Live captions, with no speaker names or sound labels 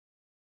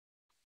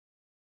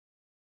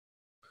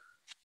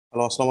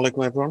Hello, আসসালামু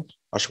আলাইকুম everyone.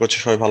 আশা করছি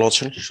সবাই ভালো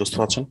আছেন, সুস্থ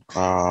আছেন।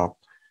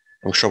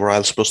 এবং সবার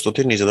আইএলটিএস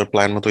প্রস্তুতি নিজেদের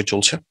প্ল্যান মতোই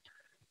চলছে।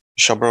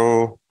 সবার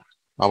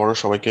আবারও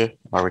সবাইকে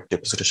আরো একটি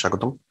এপিসোডে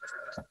স্বাগতম।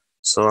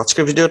 সো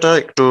আজকের ভিডিওটা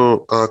একটু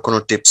কোনো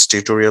টিপস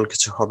টিউটোরিয়াল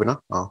কিছু হবে না।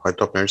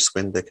 হয়তো আপনার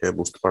স্ক্রিন দেখে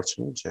বুঝতে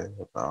পারছেন যে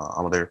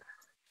আমাদের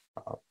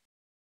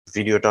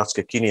ভিডিওটা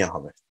আজকে কি নিয়ে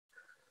হবে।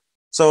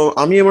 সো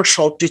আমি আমার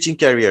শর্ট টিচিং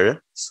ক্যারিয়ারে,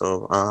 so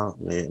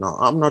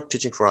I'm not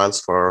teaching for IELTS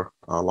for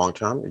a long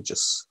time. It's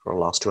just for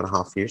the last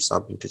 2.5 years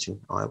I've been teaching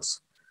IELTS.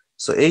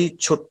 So এই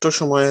ছোট্ট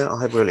সময়ে I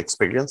have real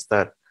experience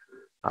that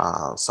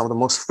some of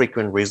the most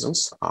frequent reasons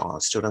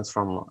students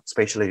from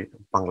especially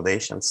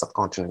Bangladesh and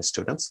subcontinent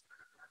students,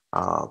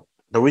 uh,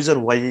 the reason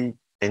why we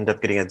end up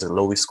getting a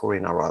low score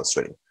in our IELTS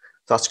rating.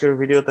 So আজকের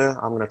ভিডিওতে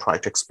I'm going to try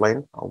to explain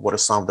what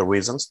are some of the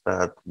reasons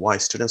that why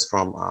students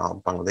from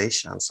Bangladesh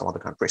and some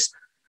other countries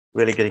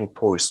really getting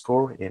poor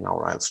score in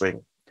our IELTS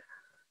rating.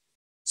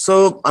 So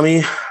আমি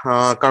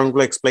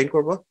কারণগুলো explain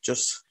করবো।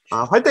 Just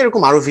হয়তো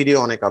এরকম আরো video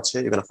অনেক আছে,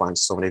 you can find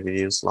so many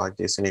videos like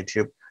this in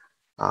YouTube,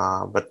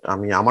 but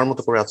আমি আমার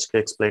মতো করে আজকে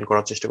এক্সপ্লেইন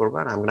করার চেষ্টা করবো,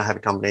 and I'm going to have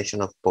a combination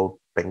of both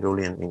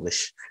Bengali and English.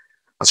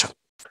 আচ্ছা,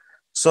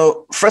 সো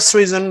ফার্স্ট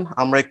রিজন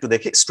আমরা একটু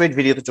দেখি, স্ট্রেট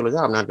ভিডিওতে চলে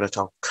যাই, I'm not going to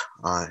talk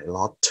a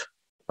lot.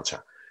 আচ্ছা,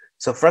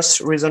 সো ফার্স্ট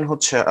রিজন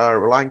হচ্ছে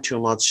relying too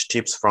much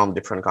tips from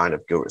different kind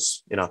of gurus.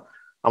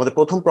 আমাদের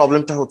প্রথম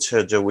প্রবলেমটা হচ্ছে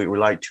যে we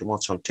rely too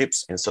much on tips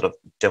instead of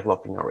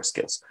developing our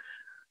skills.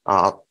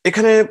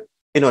 এখানে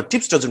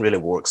tips doesn't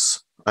really works.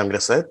 I'm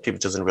going to say tips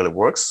doesn't really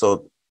works. So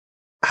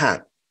হ্যাঁ,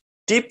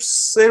 tips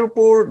এর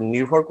উপর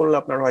নির্ভর করলে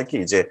আপনার হয় কি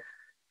যে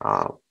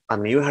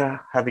you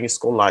having a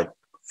score like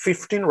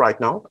 15 right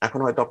now, এখন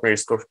হয়তো আপনার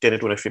স্কোর 10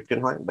 to 15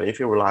 হয়, but if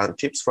you rely on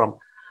tips from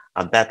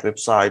that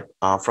website,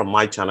 from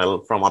my channel,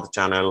 from other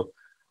channel,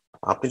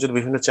 আপনি যদি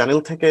বিভিন্ন চ্যানেল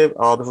থেকে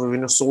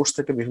বিভিন্ন সোর্স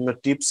থেকে বিভিন্ন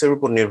টিপস এর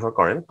উপর নির্ভর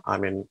করেন, আই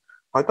মিন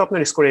হয়তো আপনার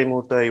স্কোর এই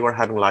মুহূর্তে ইউ আর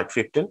হ্যাভিং লাইক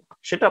 15,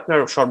 সেটা আপনার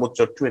সর্বোচ্চ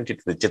 20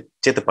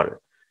 যেতে পারে।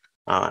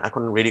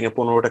 এখন রিডিং এ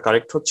 15টা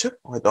কারেক্ট হচ্ছে,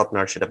 হয়তো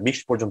আপনার সেটা 20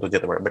 পর্যন্ত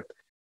যেতে পারে, but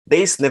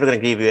they is never going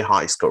to give you a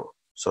high score.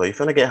 So if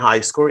you want to get a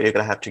high score, you're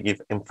going to have to give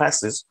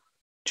emphasis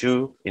to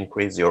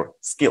increase your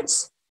skills.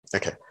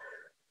 Okay.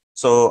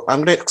 So I'm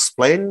going to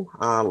explain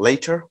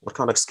later what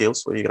kind of skills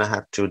you're going to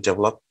have to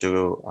develop to,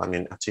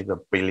 achieve a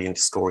brilliant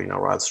score in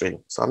our IELTS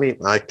rating. So আমি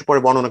একটু পরে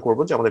বর্ণনা করব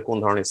যে আমাদের কোন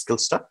ধরনের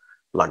স্কিলসটা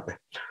লাগবে।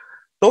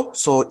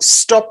 So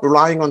stop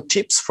relying on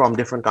tips from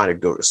different kind of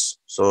gurus.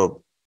 So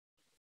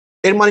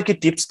এর মানে কি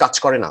টিপস কাজ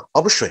করে না?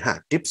 অবশ্যই হ্যাঁ,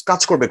 টিপস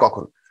কাজ করবে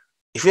কখন?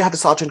 If you have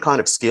a certain kind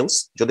of skills,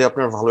 যদি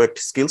আপনার ভালো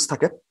একটা স্কিলস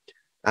থাকে,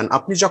 and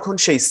আপনি যখন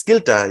সেই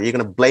স্কিলটা you're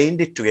going to blend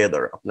it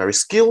together, আপনার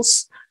skills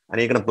and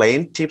you're going to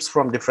blend tips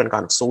from different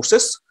kind of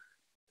sources,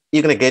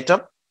 you're going to get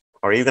up,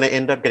 or you're going to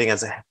end up getting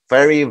as a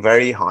very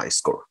very high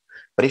score.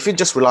 But if you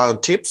just rely on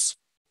tips,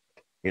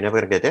 you're never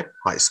going to get a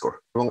high score.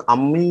 এবং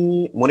আমি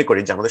মনে করি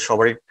যে আমাদের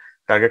সবারই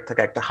target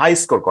থাকে একটা high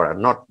score করা,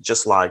 not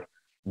just like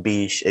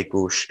 20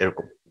 21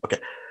 এরকম। ওকে,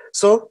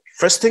 so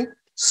first thing,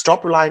 stop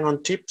relying on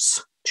tips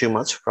too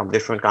much from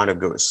different kind of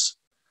gurus.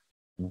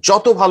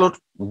 যত ভালো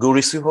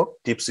গুরুসই হোক,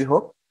 টিপসই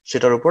হোক,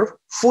 সেটার উপর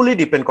ফুলি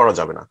ডিপেন্ড করা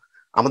যাবে না।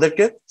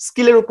 আমাদেরকে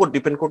স্কিলের উপর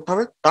ডিপেন্ড করতে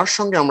হবে, তার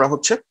সঙ্গে আমরা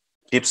হচ্ছে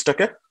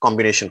টিপসটাকে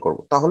কম্বিনেশন করব,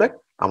 তাহলে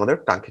আমাদের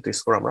কাঙ্ক্ষিত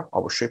স্কোর আমরা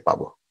অবশ্যই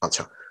পাবো।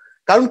 আচ্ছা,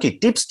 কারণ কি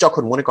টিপস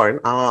যখন মনে করেন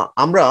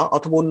আমরা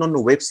অথবা অন্যান্য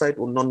ওয়েবসাইট,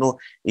 অন্যান্য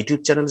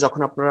ইউটিউব চ্যানেল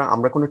যখন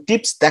আমরা কোনো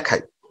টিপস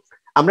দেখাই,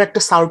 আমরা একটা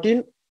সার্টিন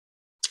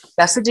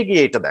প্যাসেজে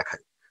গিয়ে এটা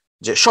দেখাই,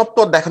 যে সব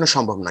তো দেখানো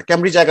সম্ভব না।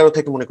 ক্যামব্রিজ 11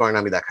 থেকে মনে করেন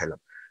আমি দেখাইলাম,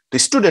 তো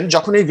স্টুডেন্ট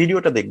যখন এই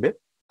ভিডিওটা দেখবে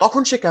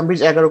তখন সে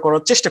ক্যামব্রিজ 11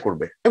 করার চেষ্টা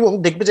করবে এবং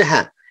দেখবে যে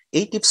হ্যাঁ,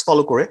 এই টিপস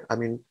ফলো করে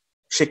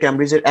সে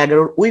ক্যামব্রিজের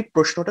 11 ওই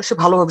প্রশ্নটা সে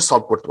ভালোভাবে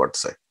সলভ করতে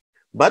পারছে।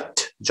 বাট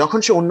যখন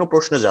সে অন্য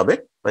প্রশ্নে যাবে,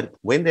 but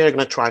when they are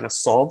going to try to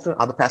solve the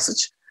other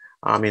passage,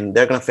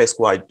 they're going to face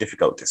quite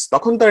difficulties.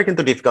 তখন তারা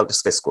কিন্তু ডিফিকাল্টিস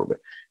ফেস করবে,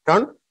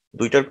 কারণ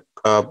দুইটার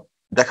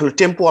দেখালো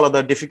টেম্পো আলাদা,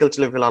 ডিফিকাল্টি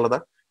লেভেল আলাদা।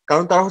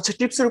 কারণ তারা হচ্ছে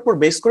টিপসের উপর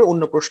বেস করে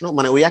অন্য প্রশ্ন,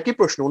 ওই একই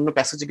প্রশ্ন অন্য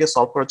প্যাসেজে গিয়ে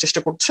সলভ করার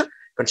চেষ্টা করছে,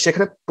 কারণ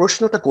সেখানে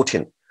প্রশ্নটা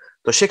কঠিন।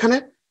 তো সেখানে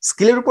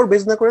স্কিলের উপর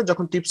বেস না করে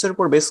যখন টিপসের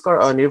উপর বেস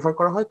নির্ভর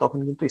করা হয়, তখন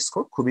কিন্তু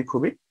স্কোর খুবই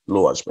খুবই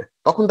লো আসবে।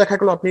 তখন দেখা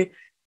গেল আপনি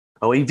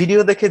ওই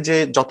ভিডিও দেখে যে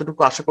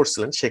যতটুকু আশা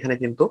করছিলেন, সেখানে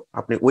কিন্তু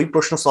আপনি ওই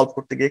প্রশ্ন সলভ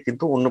করতে গিয়ে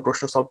কিন্তু অন্য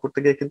প্রশ্ন সলভ করতে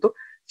গিয়ে কিন্তু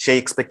সেই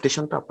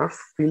এক্সপেকটেশনটা আপনার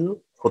ফিল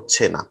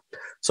হচ্ছে না।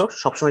 সো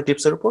সবসময়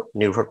টিপসের উপর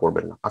নির্ভর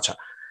করবেন না। আচ্ছা,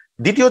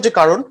 দ্বিতীয় যে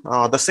কারণ,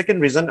 the second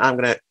reason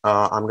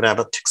I'm gonna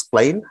have to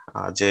explain,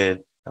 যে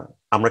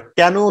আমরা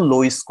কেন লো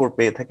স্কোর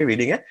পেয়ে থাকি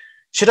রিডিং এ,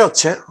 সেটা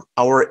হচ্ছে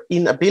our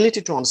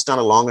inability to understand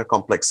a long and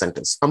complex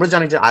sentence. আমরা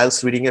জানি যে IELTS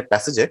রিডিং এর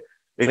প্যাসেজে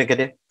you're going to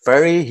get a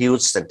very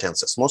huge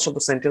sentences. Most of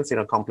the sentence in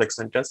a complex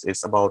sentence is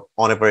about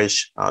on average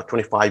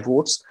 25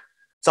 words.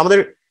 So আমাদের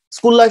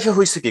school লাইফে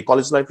হয়েছে কি,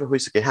 college লাইফে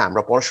হয়েছে কি, হ্যাঁ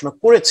আমরা পড়াশোনা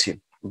করেছি,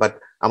 বাট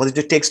আমাদের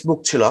যে টেক্সট বুক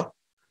ছিল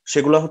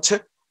সেগুলো হচ্ছে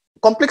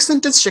কমপ্লেক্স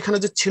সেন্টেন্স সেখানে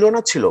যে ছিল না,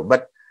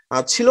 বাট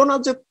ছিল না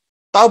যে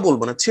তাও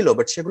বলবো না, ছিল,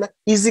 বাট সেগুলো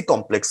ইজি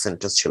কমপ্লেক্স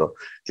সেন্টেন্স ছিল।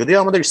 যদিও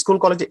আমাদের স্কুল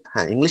কলেজে,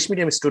 হ্যাঁ ইংলিশ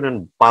মিডিয়াম স্টুডেন্ট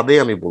বাদে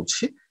আমি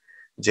বলছি,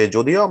 যে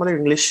যদিও আমাদের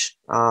ইংলিশ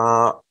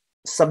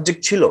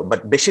সাবজেক্ট ছিল,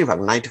 বাট বেশিরভাগ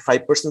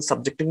 95%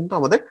 সাবজেক্টে কিন্তু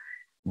আমাদের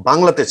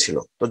বাংলাতে ছিল।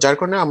 তো যার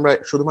কারণে আমরা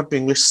শুধুমাত্র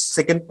ইংলিশ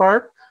সেকেন্ড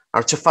পার্ট আর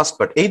হচ্ছে ফার্স্ট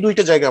পার্ট এই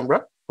দুইটা জায়গায় আমরা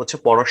হচ্ছে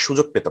পড়ার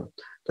সুযোগ পেতাম।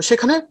 তো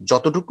সেখানে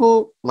যতটুকু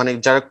মানে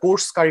যারা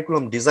কোর্স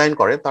কারিকুলাম ডিজাইন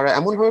করে তারা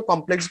এমন ভাবে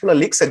কমপ্লেক্স গুলো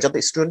লিখছে যাতে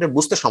স্টুডেন্টের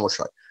বুঝতে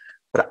সমস্যা হয়।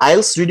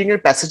 আইএলস রিডিং এর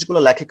প্যাসেজ গুলো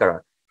লেখে কারা?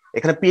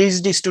 এখানে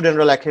পিএইচডি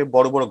স্টুডেন্টরা লেখে,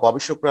 বড় বড়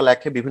গবেষকরা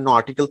লেখে, বিভিন্ন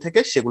আর্টিকেল থেকে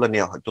সেগুলো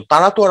নেওয়া হয়। তো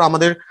তারা তো আর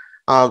আমাদের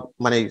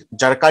মানে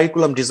যারা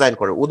কারিকুলাম ডিজাইন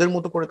করে ওদের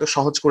মতো করে তো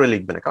সহজ করে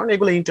লিখবে না, কারণ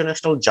এগুলো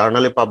ইন্টারন্যাশনাল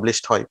জার্নালে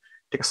পাবলিশড হয়,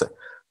 ঠিক আছে?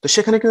 তো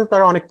সেখানে কিন্তু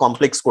তারা অনেক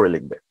কমপ্লেক্স করে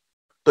লিখবে।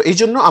 তো এই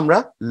জন্য আমরা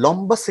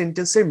লম্বা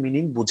সেন্টেন্সের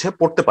মিনিং বুঝে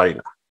পড়তে পারি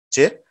না।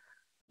 যে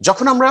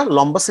যখন আমরা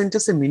লম্বা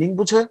সেন্টেন্সের মিনিং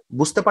বুঝে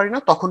বুঝতে পারি না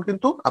তখন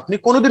কিন্তু আপনি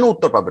কোনোদিনও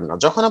উত্তর পাবেন না।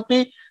 যখন আপনি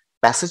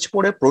প্যাসেজ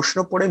পড়ে প্রশ্ন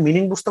পড়ে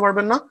মিনিং বুঝতে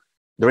পারবেন না,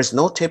 there is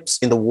no tips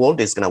in the world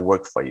is gonna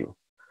work for you.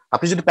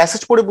 আপনি যদি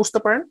প্যাসেজ পড়ে বুঝতে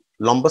পারেন,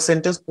 লম্বা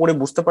সেন্টেন্স পড়ে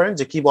বুঝতে পারেন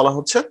যে কি বলা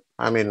হচ্ছে,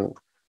 I mean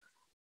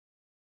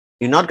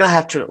you're not gonna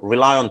have to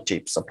rely on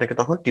tips. আপনাকে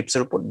তখন টিপস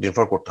এর উপর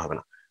নির্ভর করতে হবে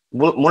না।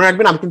 মনে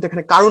রাখবেন আমি কিন্তু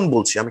এখানে কারণ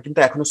বলছি, আমি কিন্তু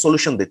এখনো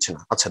সলিউশন দিচ্ছি না।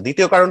 আচ্ছা,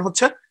 দ্বিতীয় কারণ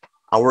হচ্ছে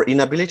our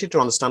inability to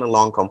understand a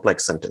long complex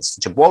sentence,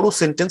 যে বড়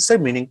সেন্টেন্সের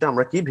মিনিংটা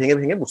আমরা কি ভেঙে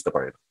ভেঙে বুঝতে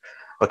পারি না।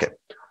 ওকে,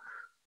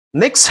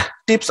 নেক্সট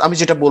টিপস আমি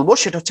যেটা বলবো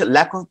সেটা হচ্ছে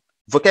lack of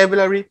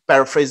vocabulary,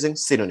 paraphrasing,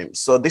 synonyms.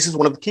 So this is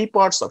one of the key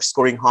parts of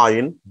scoring high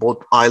in both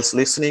IELTS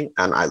listening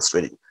and IELTS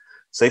reading.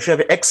 So if you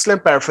have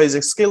excellent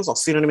paraphrasing skills or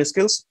synonym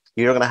skills,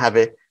 you're going to have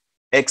a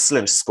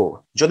excellent score.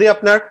 যদি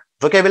আপনার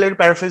vocabulary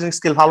paraphrasing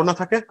skill ভালো না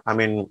থাকে, I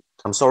mean,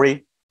 I'm sorry,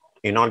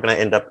 you're not going to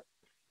end up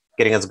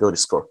getting as good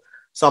score.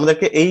 So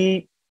আমাদেরকে এই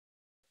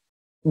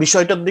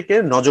বিষয়টার দিকে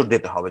নজর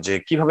দিতে হবে যে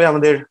কিভাবে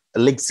আমাদের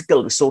লেক্সিক্যাল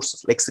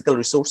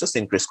রিসোর্সেস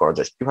ইনক্রিজ করা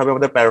যায়, কিভাবে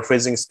আমাদের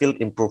প্যারাফ্রেজিং স্কিল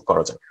ইমপ্রুভ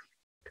করা যায়।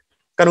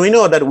 কারণ we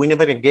know that we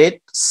never get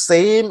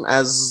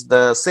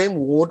same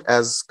word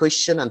as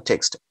question and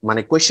text,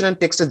 মানে question and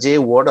text এ যে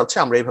ওয়ার্ড আছে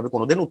আমরা এইভাবে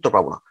কোনোদিন উত্তর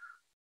পাবো না।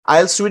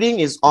 IELTS reading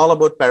is all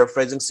about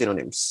paraphrasing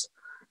synonyms.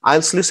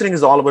 IELTS listening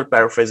is all about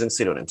paraphrasing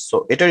synonyms. So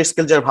এটার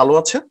স্কিল যার ভালো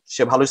আছে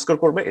সে ভালো স্কোর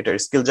করবে, এটার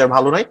স্কিল যার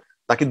ভালো নাই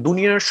তাকে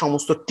দুনিয়ার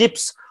সমস্ত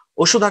টিপস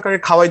ওষুধ আকারে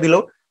খাওয়াই দিল,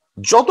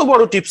 যত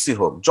বড় টিপসই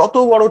হোক, যত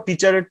বড়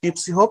টিচারের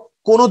টিপসই হোক,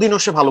 কোনোদিনও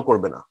সে ভালো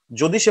করবে না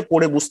যদি সে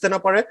পড়ে বুঝতে না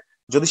পারে,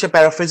 যদি সে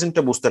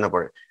প্যারাফ্রেজিংটা বুঝতে না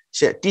পারে।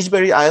 সে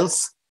টিচবেরি আইএলস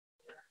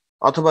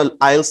অথবা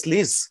IELTS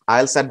lease,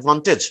 IELTS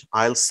advantage,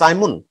 IELTS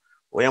Simon,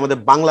 ওই আমাদের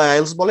বাংলা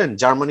আইএলস বলেন,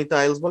 জার্মানিতে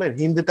আইএলস বলেন,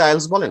 হিন্দিতে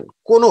আইএলস বলেন,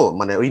 কোনো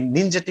মানে ওই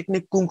নিনজা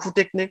টেকনিক, কুংফু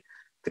টেকনিক,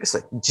 ঠিক আছে,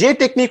 যে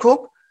টেকনিক হোক,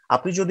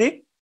 আপনি যদি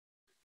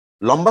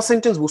লম্বা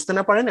সেন্টেন্স বুঝতে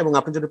না পারেন এবং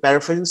আপনি যদি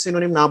প্যারাফ্রেজিং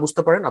সিনোনিম না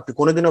বুঝতে পারেন, আপনি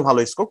কোনোদিনও ভালো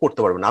স্কোর করতে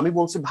পারবেন। আমি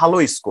বলছি ভালো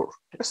স্কোর,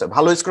 ঠিক আছে?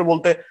 ভালো স্কোর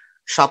বলতে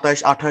 27,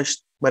 28,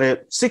 মানে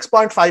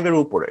 6.5 এর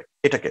উপরে।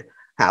 এটাকে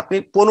হ্যাঁ আপনি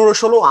 15,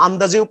 16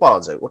 আন্দাজেও পাওয়া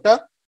যায়, ওটা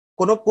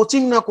কোনো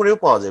কোচিং না করেও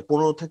পাওয়া যায়।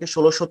 15 থেকে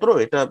 16, 17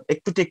 এটা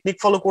একটু টেকনিক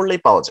ফলো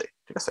করলেই পাওয়া যায়,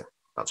 ঠিক আছে?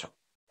 আচ্ছা,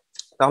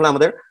 তাহলে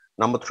আমাদের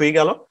নাম্বার 3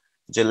 গেল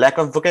যে ল্যাক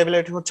অফ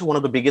ভোকাবুলারি হচ্ছে one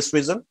of the biggest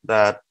reason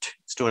that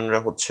স্টুডেন্টরা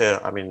হচ্ছে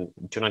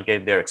do not get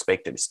their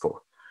expected score.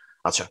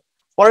 আচ্ছা,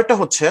 পরেরটা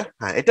হচ্ছে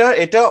হ্যাঁ এটা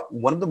এটা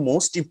one of the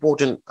most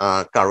important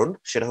কারণ,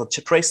 সেটা হচ্ছে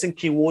tracing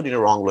keyword in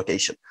a wrong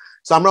location.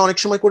 So আমরা অনেক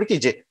সময় করি কি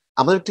যে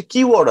আমাদের একটা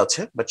কিওয়ার্ড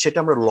আছে বাট সেটা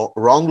আমরা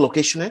রং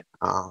লোকেশনে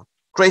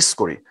ট্রেস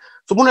করি।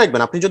 তো মনে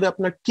রাখবেন আপনি যদি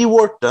আপনার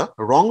কিওয়ার্ডটা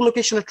রং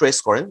লোকেশনে ট্রেস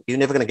করেন, you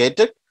never gonna get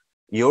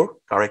your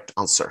correct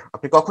answer.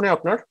 আপনি কখনোই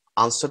আপনার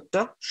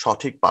আনসারটা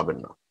সঠিক পাবেন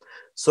না।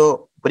 So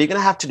what you're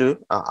gonna have to do,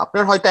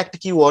 আপনার হয়তো একটা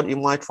keyword you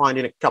might find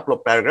in a couple of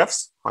paragraphs,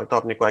 হয়তো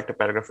আপনি কয়েকটা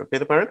প্যারাগ্রাফে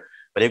পেতে পারেন,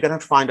 but you're gonna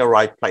have to find a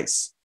right place.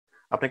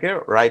 আপনাকে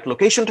রাইট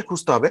লোকেশনটা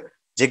খুঁজতে হবে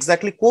যে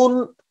এক্স্যাক্টলি কোন,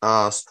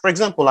 ফর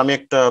এক্সাম্পল আমি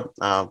একটা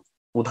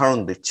উদাহরণ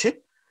দিচ্ছি,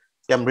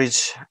 ক্যামব্রিজ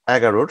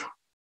 11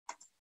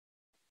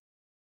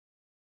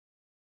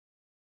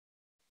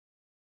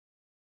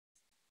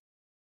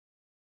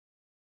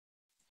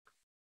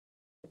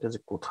 এটা যে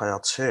কোথায়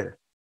আছে,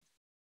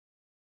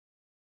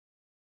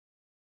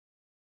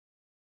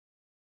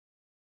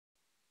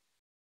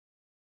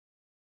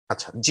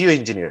 আচ্ছা জিও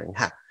ইঞ্জিনিয়ারিং,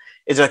 হ্যাঁ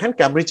এই যে দেখেন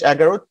ক্যামব্রিজ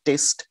 11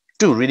 টেস্ট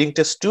 2, রিডিং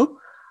টেস্ট 2,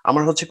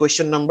 আমার হচ্ছে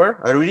কোয়েশ্চেন নাম্বার,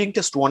 রিডিং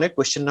টেস্ট 1 এর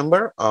কোয়েশ্চেন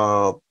নাম্বার,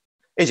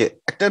 এই যে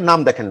একটা নাম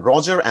দেখেন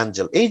রজার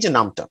অ্যাঞ্জেল, এই যে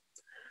নামটা।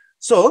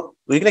 So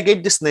we can get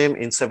this name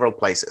in several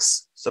places.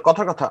 So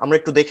কথা আমরা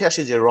একটু দেখে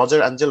আসি যে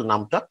রজার অ্যাঞ্জেল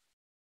নামটা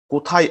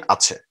কোথায়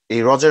আছে, এই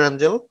রজার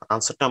অ্যাঞ্জেল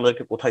আনসারটা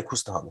আমাদেরকে কোথায়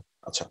খুঁজতে হবে।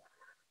 আচ্ছা,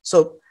 সো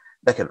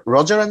দেখেন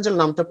রজার অ্যাঞ্জেল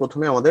নামটা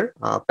প্রথমে আমাদের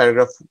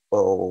প্যারাগ্রাফ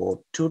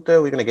 2 তে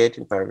we can get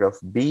in paragraph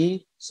B.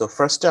 So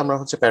ফার্স্টে আমরা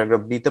হচ্ছে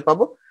প্যারাগ্রাফ বি তে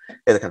পাবো,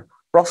 এই দেখেন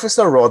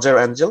প্রফেসর রজার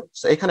অ্যাঞ্জেল,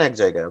 সো এখানে এক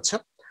জায়গায় আছে,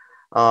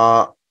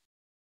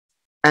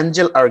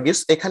 অ্যাঞ্জেল আর্গিস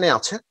এখানে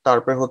আছে,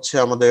 তারপরে হচ্ছে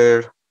আমাদের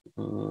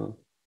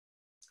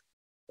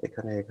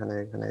এখানে এখানে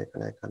এখানে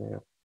এখানে এখানে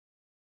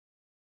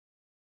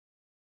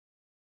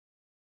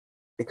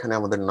এখানে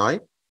আমাদের নয়,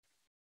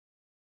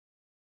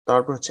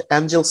 তারপর হচ্ছে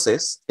অ্যাঞ্জেল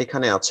সেস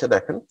এখানে আছে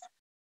দেখেন,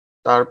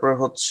 তারপর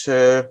হচ্ছে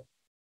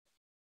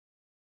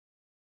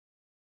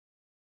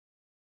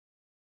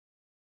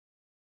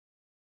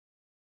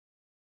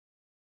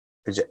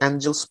এই যে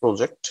অ্যাঞ্জেলস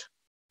প্রজেক্ট।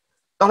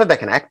 তাহলে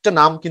দেখেন একটা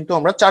নাম কিন্তু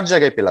আমরা 4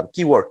 জায়গায় পেলাম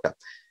কিওয়ার্ডটা।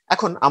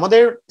 এখন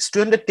আমাদের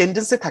স্টুডেন্টের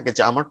টেন্ডেন্সি থাকে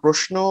যে আমার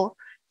প্রশ্ন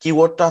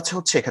কিওয়ার্ডটা আছে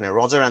হচ্ছে এখানে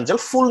রজার অ্যাঞ্জেল,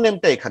 ফুল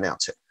নেমটা এখানে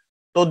আছে।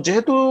 তো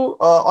যেহেতু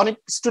অনেক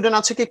স্টুডেন্ট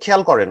আছে কি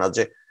খেয়াল করে না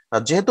যে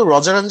যেহেতু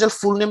রজার অ্যাঞ্জেল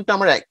ফুল নেমটা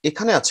আমার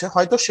এখানে আছে,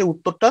 হয়তো সে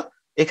উত্তরটা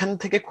এখান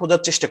থেকে খোঁজার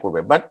চেষ্টা করবে,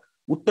 বাট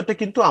উত্তরটা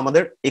কিন্তু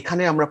আমাদের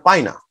এখানে আমরা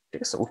পাই না।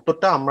 ঠিক আছে,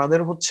 উত্তরটা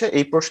আমাদের হচ্ছে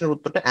এই প্রশ্নের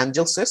উত্তরটা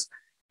অ্যাঞ্জেল সেস,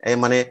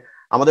 মানে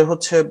আমাদের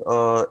হচ্ছে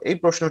এই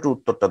প্রশ্নটার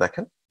উত্তরটা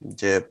দেখেন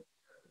যে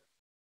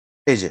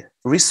এই যে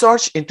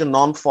research into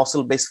non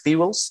fossil based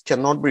ফিউয়েলস can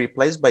not be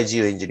replaced by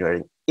Jio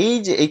engineering, এই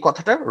যে এই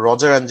কথাটা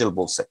রজার অ্যাঞ্জেল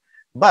বলছে,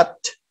 বাট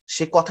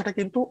সেই কথাটা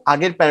কিন্তু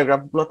আগের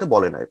প্যারাগ্রাফ গুলোতে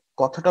বলে নাই।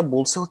 কথাটা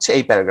বলছে হচ্ছে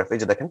এই প্যারাগ্রাফে,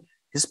 যে দেখেন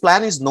his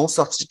plan is no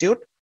substitute,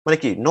 মানে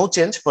কি no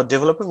change for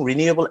developing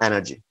renewable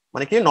energy,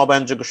 মানে কি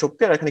নবায়নযোগ্য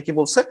শক্তি। আর এখানে কি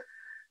বলছে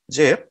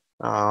যে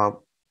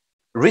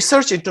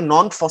রিসার্চ ইনটু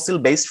নন ফসিল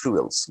বেসড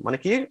ফিউয়েলস, মানে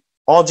কি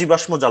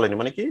অজীবাশ্ম জ্বালানি,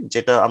 মানে কি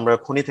যেটা আমরা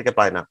খনি থেকে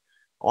পাই না।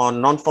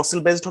 নন ফসিল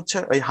বেসড হচ্ছে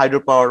এই হাইড্রো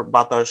পাওয়ার,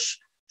 বাতাস,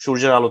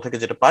 সূর্যের আলো থেকে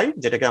যেটা পাই,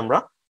 যেটাকে আমরা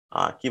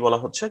কি বলা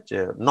হচ্ছে যে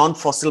নন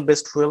ফসিল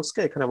বেসড ফুয়েলস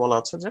কে এখানে বলা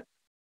আছে যে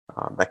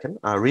দেখেন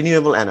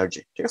রিনিউয়েবল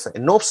এনার্জি। ঠিক আছে,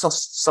 নো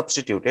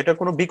সাবস্টিটিউট, এটা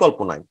কোনো বিকল্প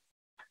নাই।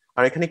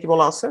 আর এখানে কি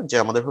বলা আছে যে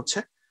আমাদের হচ্ছে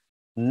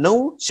no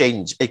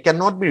change, it can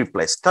not be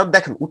replaced. তার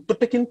দেখেন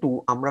উত্তরটা কিন্তু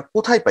আমরা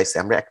কোথায় পাইছি,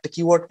 আমরা একটা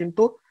কিওয়ার্ড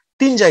কিন্তু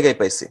 3 জায়গায়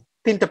পাইছি,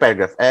 3টা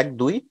প্যারাগ্রাফ, 1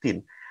 2 3।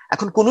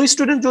 এখন কোন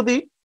স্টুডেন্ট যদি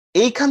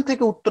এইখান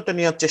থেকে উত্তরটা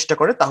নেওয়ার চেষ্টা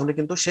করে, তাহলে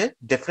কিন্তু সে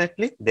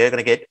definitely they R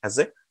gonna gate as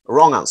a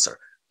wrong answer.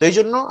 তো এই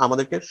জন্য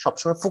আমাদেরকে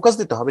সবসময় ফোকাস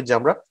দিতে হবে যে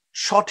আমরা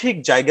সঠিক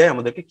জায়গায়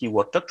আমাদেরকে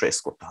কিওয়ার্ডটা ট্রেস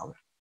করতে হবে।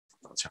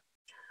 আচ্ছা,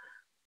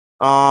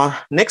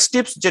 নেক্সট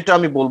টিপস যেটা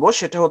আমি বলবো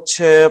সেটা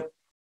হচ্ছে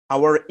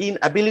hour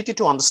inability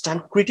to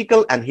understand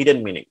critical and hidden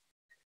meaning.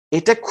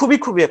 এটা খুবই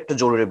খুবই একটা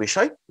জরুরি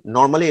বিষয়।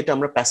 নর্মালি এটা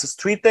আমরা প্যাসেজ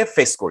 3-তে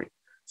ফেস করি।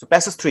 সো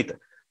প্যাসেজ 3-তে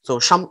সো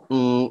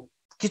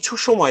কিছু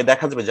সময়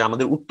দেখা যাবে যে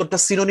আমাদের উত্তরটা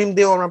সিনোনিম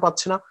দিয়েও আমরা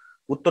পাচ্ছি না,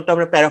 উত্তরটা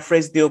আমরা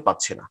প্যারাফ্রেজ দিয়েও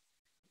পাচ্ছি না।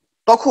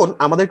 তখন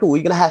আমাদেরকে we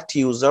will have to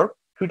use hour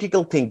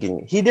critical thinking,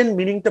 hidden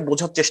মিনিংটা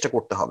বোঝার চেষ্টা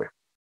করতে হবে।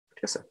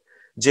 ঠিক আছে,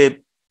 যে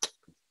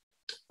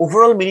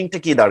ওভারঅল মিনিংটা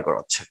কি দাঁড়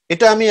করাচ্ছে।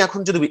 এটা আমি এখন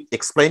যদি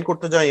এক্সপ্লেইন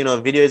করতে যাই,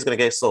 video is gonna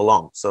gate so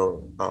long. So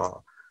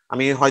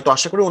আমি হয়তো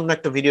আশা করি অন্য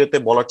একটা ভিডিওতে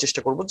বলার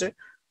চেষ্টা করব যে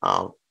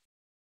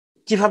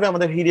কিভাবে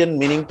আমাদের হিডেন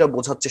মিনিংটা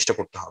বোঝার চেষ্টা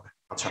করতে হবে।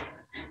 আচ্ছা,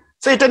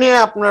 তো এটা নিয়ে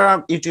আপনারা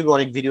ইউটিউবে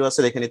অনেক ভিডিও আছে,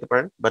 দেখে নিতে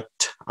পারেন, বাট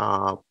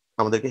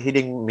আমাদেরকে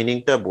হিডেন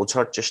মিনিংটা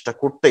বোঝার চেষ্টা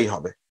করতেই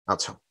হবে।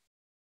 আচ্ছা,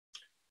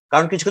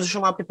 কারণ কিছু কিছু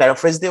সময় আপনি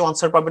প্যারাফ্রেজ দিয়ে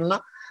আনসার পাবেন না,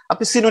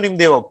 আপনি সিনোনিম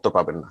দিয়ে উত্তর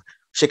পাবেন না।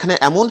 সেখানে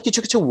এমন কিছু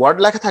কিছু ওয়ার্ড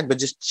লেখা থাকবে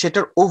যে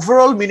সেটার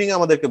ওভারঅল মিনিং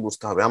আমাদেরকে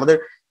বুঝতে হবে, আমাদের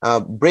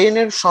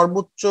ব্রেনের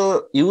সর্বোচ্চ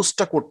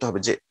ইউজটা করতে হবে,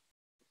 যে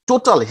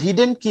টোটাল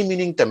হিডেন কি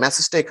মিনিংটা,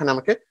 মেসেজটা এখানে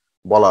আমাকে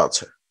বলা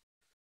আছে।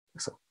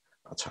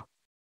 আচ্ছা,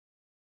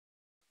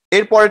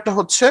 এরপরেরটা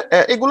হচ্ছে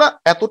এগুলা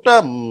এতটা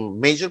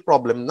মেজর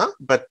প্রবলেম না,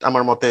 বাট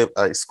আমার মতে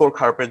স্কোর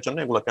খারাপের জন্য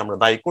এগুলোকে আমরা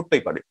দায়ী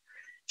করতেই পারি।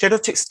 সেটা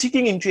হচ্ছে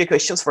sticking into a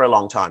questions for a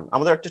long time.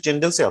 আমাদের একটা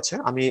টেন্ডেন্সি আছে,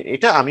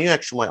 আমিও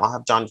এক সময় I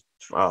have done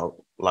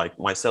like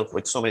myself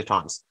with so many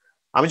Times.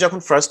 আমি যখন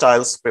ফার্স্ট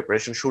আইএলটিএস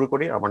প্রিপারেশন শুরু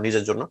করি আমার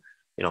নিজের জন্য,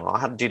 I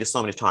have did so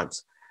many Times.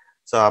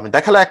 So আমি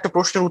দেখালে একটা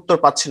প্রশ্নের উত্তর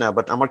পাচ্ছি না,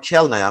 বাট আমার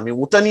খেয়াল নাই, আমি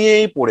ওটা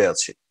নিয়েই পড়ে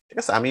আছি। ঠিক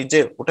আছে, আমি যে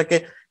ওটাকে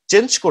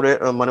চেঞ্জ করে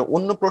মানে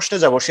অন্য প্রশ্নে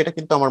যাব, সেটা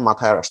কিন্তু আমার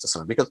মাথায় আর আসতেছে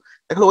না, বিকজ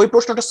দেখলো ওই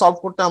প্রশ্নটা সলভ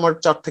করতে আমার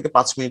 4 থেকে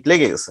 5 মিনিট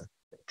লেগে গেছে,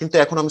 কিন্তু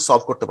এখন আমি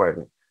সলভ করতে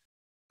পারিনি।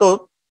 তো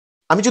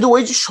আমি যদি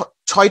ওই যে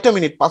 6টা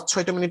মিনিট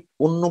 5-6টা মিনিট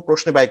অন্য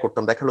প্রশ্নে ব্যয়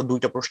করতাম, দেখালো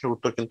 2টা প্রশ্নের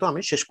উত্তর কিন্তু আমি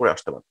শেষ করে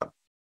আসতে পারতাম।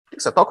 ঠিক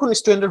আছে, তখন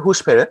স্টুডেন্টের হুঁশ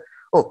ফেরে,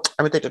 ও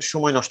আমি তো এটা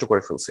সময় নষ্ট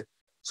করে ফেলছি।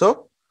 সো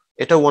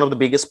এটা one of the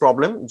biggest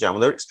problem, যে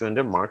আমাদের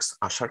স্টুডেন্টের মার্কস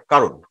আসার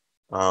কারণ,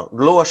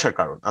 লো আসার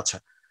কারণ। আচ্ছা,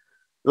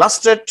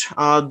 লাস্ট রেট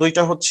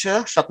 2টা হচ্ছে,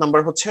 7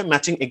 নাম্বার হচ্ছে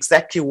matching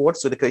exact keywords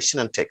with question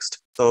and text.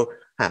 তো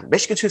হ্যাঁ,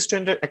 বেশ কিছু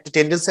স্টুডেন্টের একটা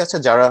টেন্ডেন্সি আছে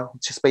যারা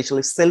হচ্ছে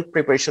স্পেশালি সেলফ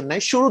প্রিপারেশন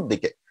নেয় শুরুর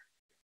দিকে,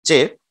 যে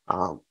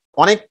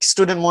অনেক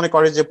স্টুডেন্ট মনে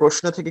করে যে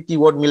প্রশ্ন থেকে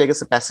কিওয়ার্ড মিলে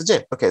গেছে প্যাসেজে,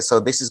 okay so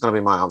this is gonna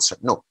be my answer.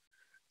 No,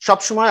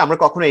 সবসময় আমরা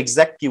কখনো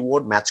এক্সাক্ট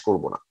কিওয়ার্ড ম্যাচ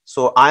করব না।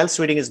 So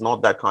IELTS reading is not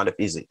that kind of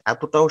easy,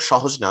 এতটাও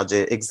সহজ না যে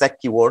এক্সাক্ট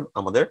কিওয়ার্ড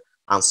আমাদের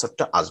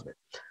আনসারটা আসবে।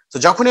 So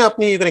যখনই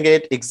আপনি you're gonna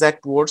get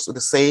exact words with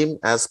the same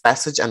as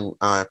passage and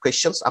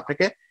questions,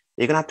 আপনাকে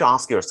you're gonna have to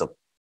ask yourself,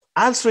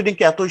 IELTS reading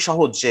কি এতই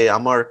সহজ যে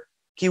আমার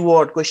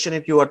কিওয়ার্ড,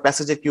 কোয়েশ্চেনের কিওয়ার্ড,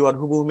 প্যাসেজের কিওয়ার্ড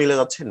হুবহু মিলে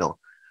যাচ্ছে? No,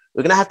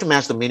 we're gonna have to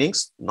match the meanings,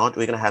 not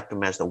we're gonna have to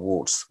match the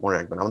words. মনে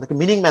রাখবেন, আমাদেরকে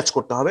মিনিং ম্যাচ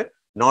করতে হবে,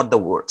 not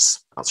the words.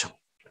 আচ্ছা,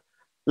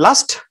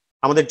 লাস্ট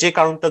আমাদের যে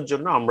কারণটার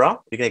জন্য আমরা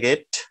we gonna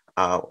get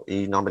we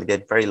normally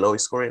get very low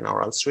score in our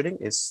IELTS reading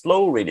is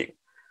slow reading.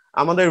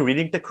 আমাদের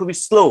রিডিংটা খুবই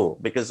slow,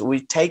 because we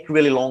take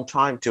really long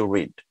time to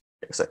read.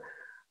 ঠিক আছে,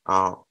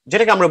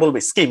 যেটাকে আমরা বলবো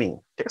স্কিমিং।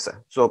 ঠিক আছে,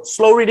 সো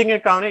স্লো রিডিং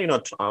এর কারণে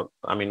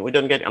I mean we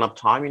don't get enough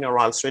time in our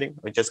IELTS reading,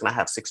 we're just gonna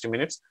have 60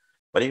 minutes,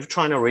 but if you're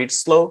trying to read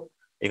slow,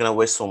 you're gonna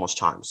waste so much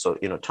time. So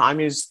time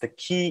is the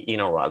key in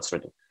our IELTS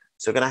reading,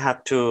 so you're gonna have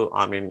to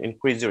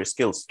increase your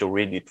skills to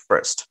read it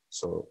first.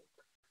 So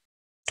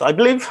I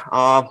believe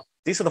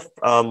these are the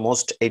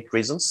most 8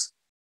 reasons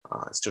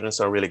students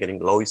are really getting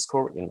low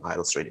score in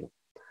IELTS reading.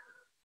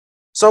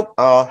 So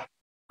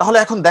তাহলে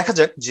এখন দেখা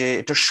যাক যে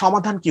এটার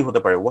সমাধান কি হতে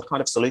পারে, what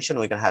kind of solution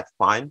we can have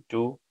find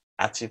to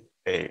achieve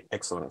a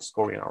excellent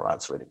score in our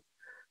IELTS reading.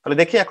 তাহলে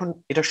দেখি এখন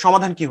এটার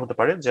সমাধান কি হতে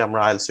পারে যে আমরা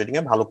IELTS রিডিং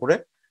এ ভালো করে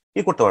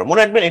কি করতে পারবো।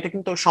 মনে রাখবেন এটা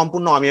কিন্তু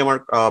সম্পূর্ণ আমি আমার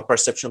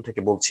পারসেপশন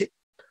থেকে বলছি,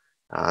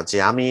 যে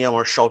আমি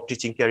আমার শর্ট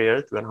টিচিং ক্যারিয়ার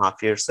 2.5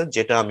 ইয়ার্স এর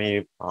যেটা আমি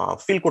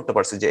ফিল করতে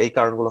পারছি যে এই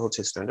কারণগুলো হচ্ছে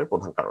স্টুডেন্টের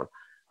প্রধান কারণ।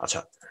 আচ্ছা,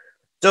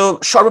 তো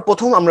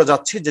সর্বপ্রথম আমরা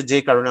যাচ্ছি যে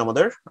কারণে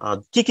আমাদের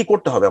কি কি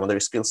করতে হবে আমাদের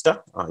স্কিলসটা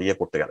ইয়ে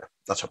করতে গেলে।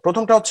 আচ্ছা,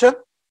 প্রথমটা হচ্ছে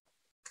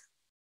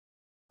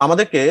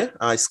আমাদেরকে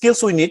skills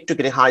we need to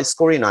get A high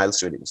score in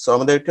IELTS reading. So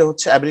আমাদেরকে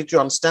হচ্ছে ability to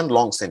understand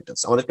long sentence,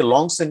 আমাদেরকে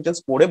লং সেন্টেন্স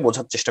পড়ে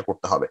বোঝার চেষ্টা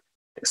করতে হবে,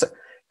 ঠিক আছে।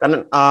 কারণ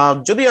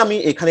যদি আমি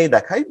এখানেই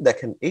দেখাই,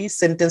 দেখেন এই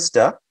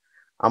সেন্টেন্সটা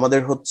আমাদের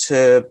হচ্ছে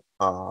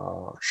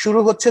শুরু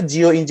হচ্ছে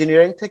জিও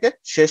ইঞ্জিনিয়ারিং থেকে,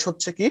 শেষ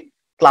হচ্ছে কি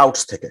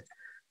ক্লাউডস থেকে।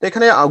 তো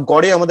এখানে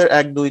গড়ে আমাদের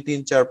 1 2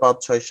 3 4 5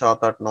 6 7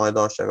 8 9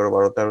 10 11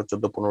 12 13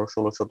 14 15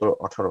 16 17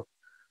 18,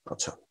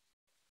 আচ্ছা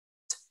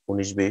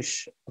 19 20,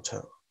 আচ্ছা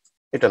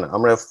এটা না,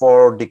 আমরা 4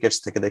 ডিকেডস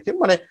থেকে দেখি,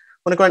 মানে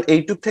মনে করেন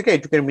এইটুক থেকে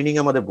এইটুকের মিনিং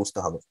আমাদের বুঝতে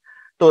হবে।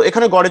 তো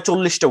এখানে গড়ে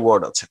 40টা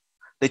ওয়ার্ড আছে।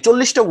 তো এই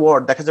 40টা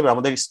ওয়ার্ড দেখা যাবে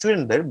আমাদের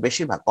স্টুডেন্টদের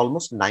বেশিরভাগ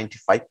অলমোস্ট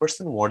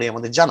 95% ওয়ার্ডে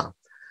আমাদের জানা,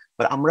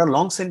 বাট আমরা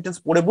লং সেন্টেন্স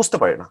পড়ে বুঝতে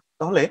পারি না।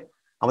 তাহলে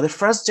আমাদের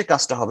ফার্স্ট যে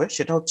কাজটা হবে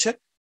সেটা হচ্ছে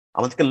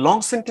আমাদেরকে লং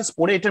সেন্টেন্স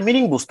পড়ে এটার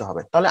মিনিং বুঝতে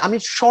হবে। তাহলে আমি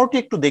শর্টে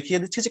একটু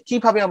দেখিয়ে দিচ্ছি যে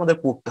কিভাবে আমাদের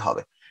পড়তে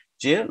হবে।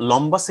 যে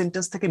লম্বা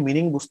সেন্টেন্স থেকে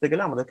মিনিং বুঝতে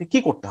গেলে আমাদেরকে কি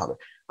করতে হবে,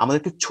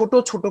 আমাদেরকে ছোট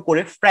ছোট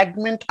করে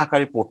ফ্র্যাগমেন্ট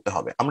আকারে পড়তে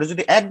হবে। আমরা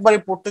যদি একবারে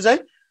পড়তে যাই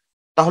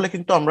তাহলে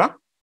কিন্তু আমরা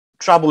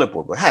ট্রাবলে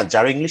পড়বো। হ্যাঁ,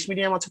 যারা ইংলিশ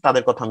মিডিয়াম আছে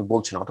তাদের কথা আমি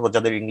বলছি না, অথবা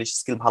যাদের ইংলিশ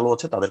স্কিল ভালো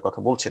আছে তাদের কথা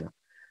বলছি না,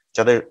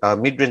 যাদের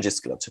মিড রেঞ্জ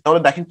স্কিল আছে। তাহলে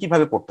দেখেন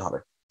কিভাবে পড়তে হবে।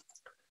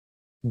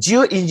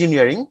 জিও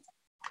ইঞ্জিনিয়ারিং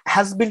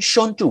হ্যাজ বিন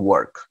শোন টু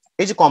ওয়ার্ক,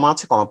 এই যে কমা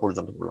আছে, কমা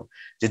পর্যন্ত বললাম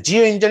যে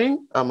জিও ইঞ্জিনিয়ারিং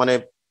মানে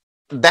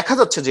দেখা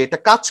যাচ্ছে যে এটা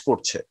কাজ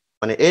করছে,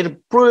 মানে এর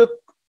প্রয়োগ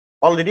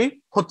অলরেডি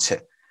হচ্ছে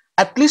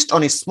at least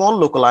on a small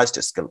localised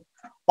scale,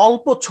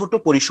 অল্প ছোট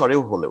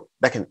পরিসরেও হলেও।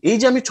 দেখেন এই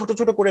যে আমি ছোট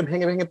ছোট করে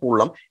ভেঙে ভেঙে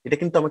পড়লাম, এটা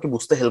কিন্তু আমাকে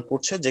বুঝতে হেল্প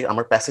করছে যে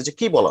আমার প্যাসেজে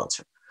কি বলা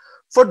আছে।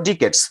 ফর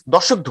ডিকেডস,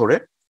 দশক ধরে,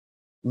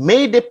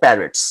 মেড এ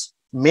প্যারেটস,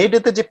 মেড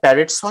এতে যে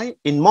প্যারেটস হয়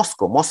in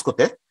Moscow,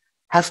 মস্কোতে,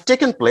 have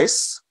taken place,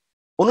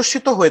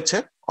 অনুষ্ঠিত হয়েছে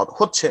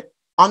হচ্ছে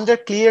আন্ডার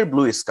ক্লিয়ার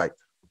ব্লু স্কাই,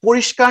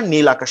 পরিষ্কার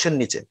নীল আকাশের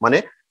নিচে। মানে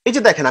এই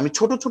যে দেখেন আমি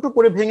ছোট ছোট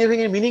করে ভেঙে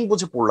ভেঙে মিনিং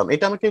বুঝে পড়লাম,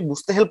 এটা আমাকে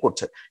বুঝতে হেল্প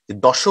করছে যে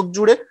দশক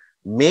জুড়ে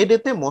মে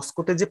ডেতে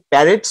মস্কোতে যে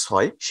প্যারেডস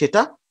হয়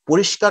সেটা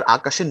পরিষ্কার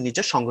আকাশের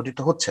নিচে সংঘটিত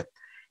হচ্ছে।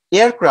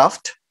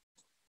 এয়ারক্রাফট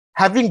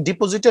হ্যাভিং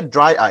ডিপোজিটেড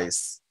ড্রাই আইস,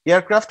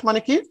 এয়ারক্রাফট মানে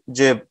কি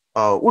যে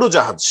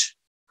উড়োজাহাজ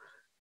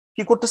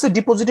কি করতেছে,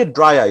 ডিপোজিটেড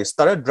ড্রাই আইস,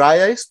 তারা ড্রাই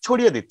আইস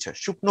ছড়িয়ে দিচ্ছে,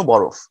 শুকনো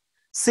বরফ।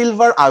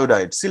 সিলভার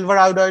আয়োডাইড, সিলভার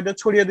আয়োডাইড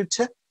ছড়িয়ে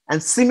দিচ্ছে,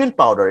 এন্ড সিমেন্ট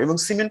পাউডার, এবং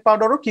সিমেন্ট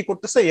পাউডারও কি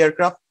করতেছে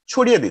এয়ারক্রাফট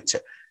ছড়িয়ে দিচ্ছে,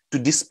 টু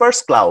ডিসপার্স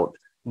ক্লাউড,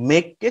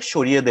 মেঘকে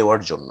সরিয়ে দেওয়ার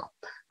জন্য।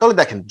 তাহলে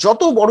দেখেন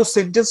যত বড়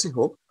সেন্টেন্সই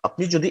হোক,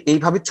 আপনি যদি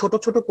এইভাবে ছোট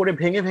ছোট করে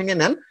ভেঙে ভেঙে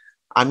নেন,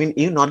 I mean,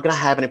 you're not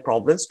gonna have any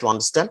problems to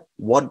understand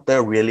what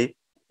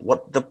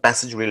the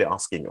passage really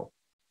asking you.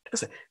 ঠিক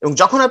আছে, এবং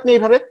যখন আপনি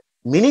এইভাবে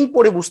মিনিং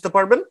পড়ে বুঝতে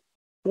পারবেন,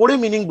 পড়ে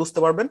মিনিং বুঝতে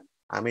পারবেন,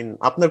 আই মিন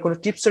আপনার কোনো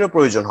টিপসেরও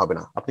প্রয়োজন হবে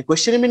না। আপনি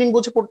কোয়েশ্চেনের মিনিং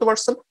বুঝে পড়তে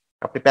পারছেন,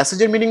 আপনি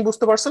প্যাসেজের মিনিং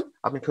বুঝতে পারছেন,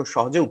 আপনি খুব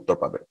সহজে উত্তর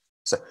পাবেন।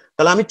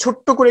 তাহলে আমি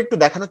ছোট্ট করে একটু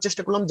দেখানোর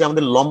চেষ্টা করলাম যে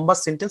আমাদের লম্বা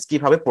সেন্টেন্স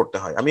কিভাবে পড়তে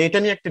হয়। আমি এটা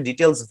নিয়ে একটা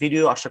ডিটেলস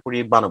ভিডিও আশা করি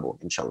বানাবো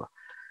ইনশাল্লাহ।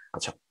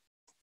 আচ্ছা,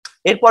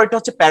 এরপর এটা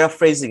হচ্ছে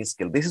paraphrasing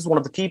skill. This is one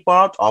of the কি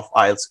পার্ট অফ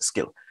আইএলটিএস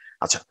স্কিল।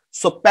 আচ্ছা,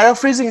 সো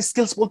প্যারাফ্রেজিং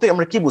স্কিলস বলতে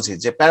আমরা কি বুঝি,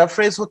 যে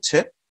প্যারাফ্রেজ হচ্ছে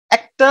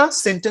একটা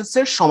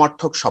সেন্টেন্সের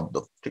সমার্থক শব্দ,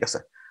 ঠিক আছে।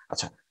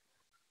 আচ্ছা,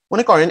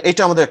 মনে করেন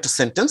এটা আমাদের একটা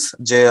সেন্টেন্স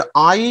যে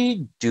আই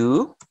ডু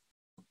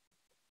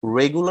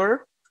রেগুলার,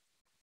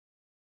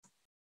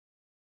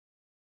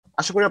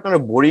 আশা করি আপনারা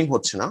বোরিং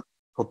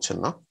হচ্ছেন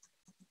না।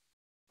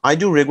 I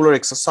do regular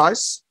exercise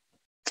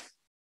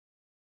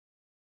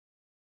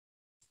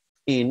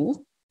in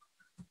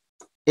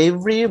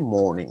every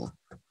morning,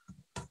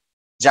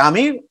 যে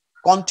আমি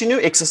কন্টিনিউ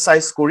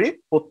এক্সারসাইজ করি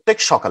প্রত্যেক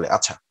সকালে।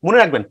 আচ্ছা, মনে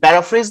রাখবেন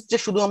প্যারাফ্রেজ যে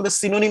শুধু আমাদের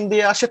সিনোনিম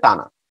দিয়ে আসে তা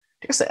না,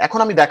 ঠিক আছে। এখন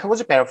আমি দেখাবো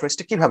যে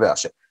প্যারাফ্রেজটা কিভাবে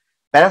আসে।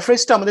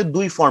 প্যারাফ্রেজটা আমাদের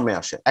দুই ফর্মে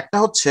আসে, একটা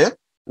হচ্ছে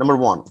নাম্বার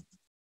 1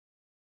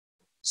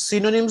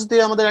 সিনোনিমস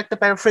দিয়ে আমাদের একটা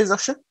প্যারাফ্রেজ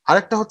আসে, আর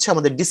একটা হচ্ছে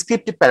আমাদের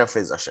ডিসক্রিপটিভ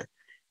প্যারাফ্রেজ আসে,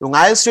 এবং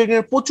আইএলটিএস রিডিং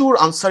এর প্রচুর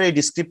আনসার এই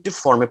ডিসক্রিপটিভ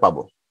ফর্মে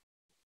পাবো,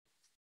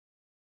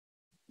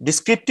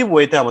 ডিসক্রিপটিভ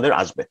ওয়েতে আমাদের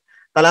আসবে।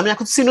 তাহলে আমি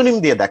এখন সিনোনিম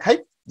দিয়ে দেখাই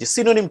যে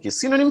সিনোনিম কি।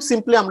 সিনোনিম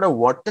সিম্পলি আমরা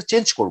ওয়ার্ডটা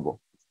চেঞ্জ করব।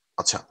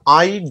 আচ্ছা,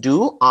 I do,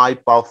 I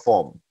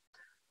perform,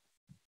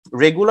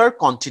 regular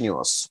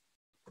continuous,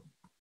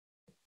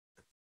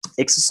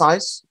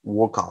 exercise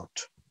workout,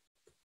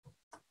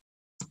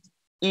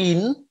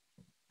 in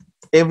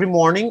every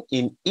morning,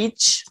 in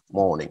each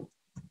morning.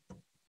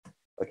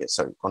 Okay,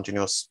 sorry,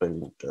 continuous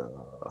spelling.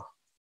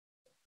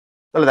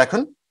 তাহলে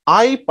দেখেন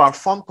I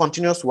perform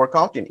continuous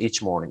workout in each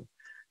morning.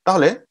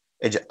 তাহলে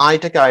এই যে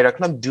আইটাকে আই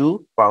রাখলাম, do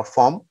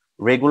perform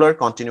regular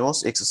continuous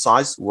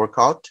exercise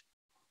workout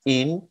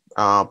in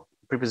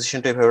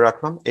প্রিপোজিশনটা এভাবে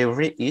রাখলাম,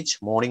 every each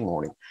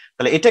morning.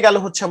 তাহলে এটা গেল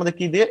হচ্ছে আমাদের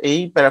কি দিয়ে, এই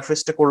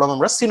প্যারাফ্রেজটা করলাম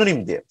আমরা সিনোনিম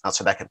দিয়ে।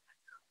 আচ্ছা দেখেন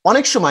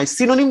অনেক সময়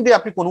সিনোনিম দিয়ে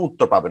আপনি কোনো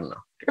উত্তর পাবেন না,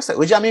 ঠিক আছে?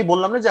 ওই যে আমি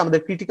বললাম না যে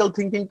আমাদের ক্রিটিক্যাল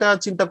থিঙ্কিংটা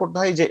চিন্তা করতে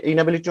হয়, যে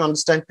inability to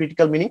understand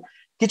critical meaning.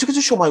 কিছু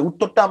কিছু সময়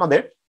উত্তরটা আমাদের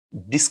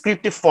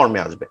ডিসক্রিপটিভ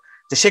ফর্মে আসবে,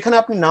 যে সেখানে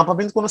আপনি না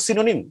পাবেন কোনো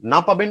সিনোনিম, না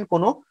পাবেন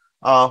কোনো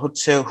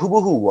হচ্ছে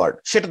হুবহু ওয়ার্ড।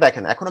 সেটা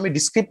দেখেন এখন আমি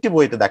ডিসক্রিপটিভ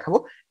ওয়েতে দেখাবো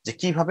যে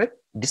কিভাবে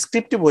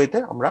ডিসক্রিপটিভ ওয়েতে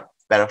আমরা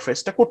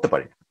প্যারাফ্রেজটা করতে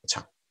পারি। আচ্ছা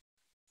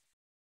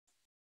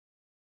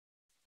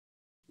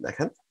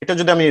দেখেন, এটা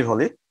যদি আমি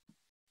বলি,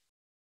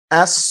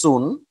 as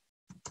soon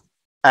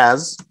as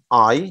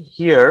I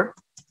hear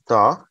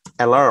the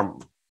alarm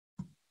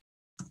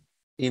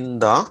in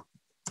the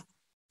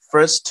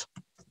first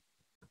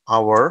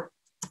hour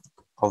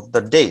of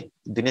the day,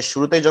 দিনের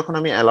শুরুতেই যখন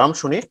আমি অ্যালার্ম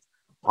শুনি,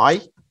 I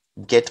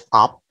get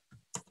up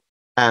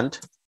and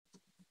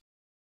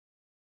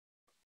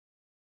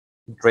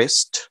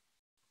dressed.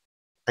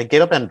 I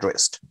get up and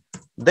dressed.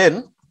 Then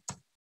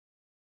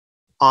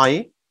I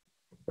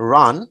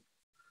run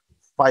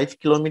 5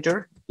 kilometer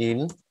in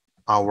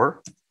our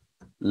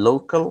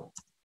local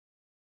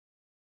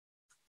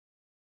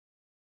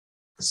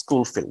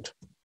school field.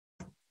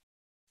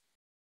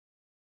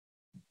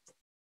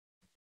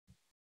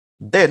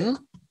 Then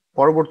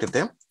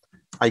পরবর্তীতে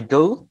I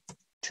go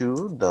to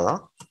the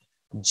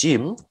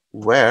gym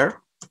where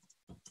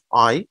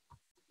I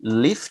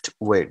lift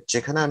weight,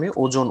 যেখানে আমি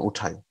ওজন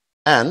উঠাই,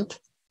 and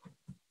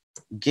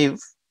give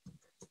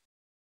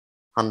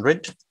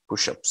 100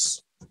 push-ups,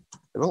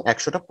 এবং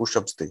 100টা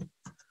push-ups দিই।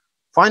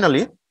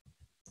 Finally,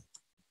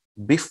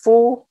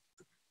 before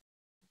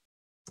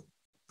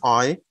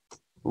I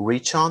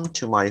return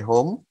to my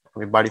home,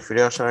 আমি বাড়ি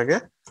ফিরে আসার আগে,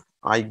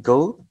 I go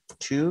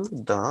to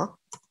the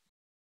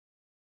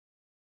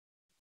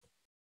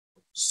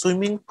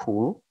swimming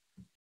pool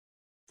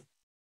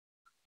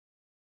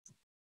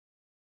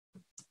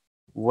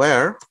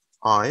where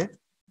I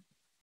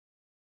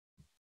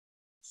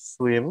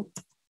swim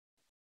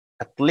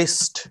at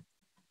least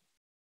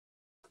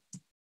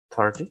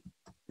 30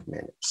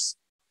 minutes.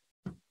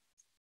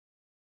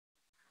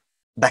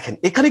 দেখেন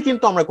এখানে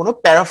কিন্তু আমরা কোনো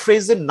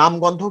প্যারাফ্রেজের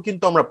নামগন্ধ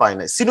কিন্তু আমরা পাই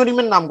নাই,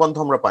 সিনোনিমের নামগন্ধ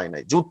আমরা পাই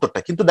নাই, যে উত্তরটা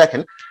কিন্তু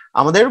দেখেন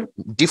আমাদের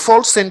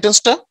ডিফল্ট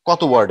সেন্টেন্সটা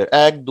কত ওয়ার্ডের,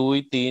 1 2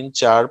 3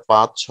 4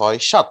 5 6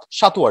 7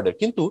 7 ওয়ার্ডের,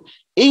 কিন্তু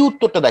এই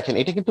উত্তরটা দেখেন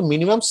এটা কিন্তু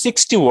মিনিমাম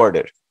 60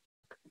 ওয়ার্ডের।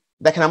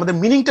 দেখেন আমাদের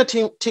মিনিংটা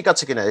ঠিক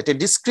আছে কিনা, এটা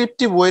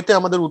ডিসক্রিপটিভ ওয়েতে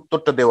আমাদের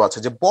উত্তরটা দেওয়া আছে,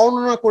 যে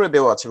বর্ণনা করে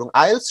দেওয়া আছে, এবং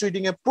আইএলটিএস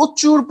রিডিং এ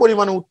প্রচুর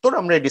পরিমাণে উত্তর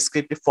আমরা এই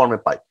ডিসক্রিপটিভ ফর্মে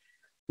পাই।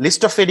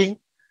 লিস্ট অফ হেডিং,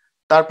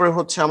 তারপরে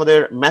হচ্ছে আমাদের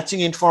ম্যাচিং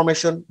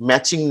ইনফরমেশন,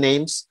 ম্যাচিং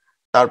নেমস,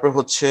 তারপর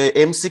হচ্ছে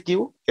এমসিকিউ,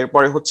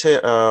 এরপরে হচ্ছে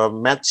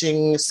ম্যাচিং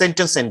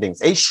সেন্টেন্স এন্ডিংস,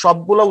 এই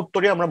সবগুলো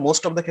উত্তরই আমরা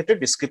মোস্ট অফ দ্য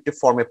ক্ষেত্রে ডিসক্রিপটিভ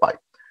ফর্মে পাই।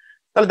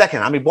 তাহলে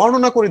দেখেন আমি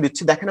বর্ণনা করে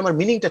দিচ্ছি, দেখেন আমার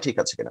মিনিংটা ঠিক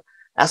আছে কিনা।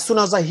 as soon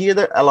as I hear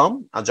the alarm,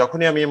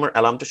 যখনই আমি আমার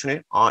অ্যালার্মটা শুনি,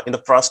 in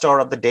the first hour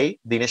of the day,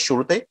 দিনের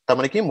শুরুতেই, তার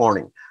মানে কি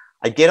morning,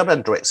 I get up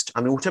and dressed,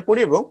 আমি উঠে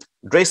পড়ি এবং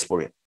ড্রেস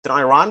পরি, then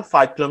I run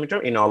 5 kilometer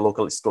in our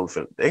local school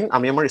field,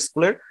 আমি আমার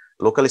স্কুলের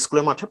লোকাল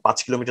স্কুলের মাঠে 5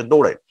 কিলোমিটার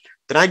দৌড়াই,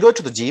 then I go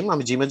to the gym,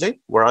 আমি জিমে যাই,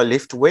 where I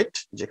lift weight,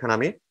 যেখানে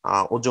আমি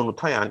ওজন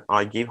উঠাই, and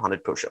I give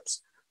 100 push-ups,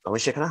 আমি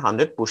সেখানে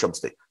 100 push-ups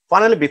দিই।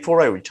 Finally, before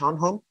I return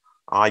home,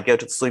 I go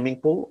to the swimming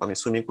pool, আমি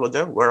সুইমিং পুলে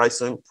যাই, where I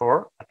swim for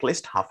at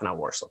least half an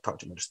hour or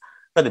 30 minutes.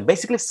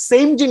 Basically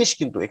same জিনিস,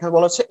 কিন্তু এখানে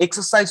বলা হচ্ছে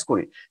এক্সারসাইজ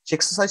করি, সেই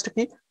এক্সারসাইজটা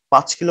কি,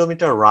 5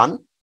 kilometre run,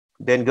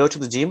 then go to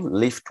the gym,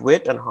 lift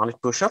wait and 100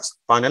 push-ups,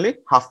 finally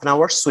half an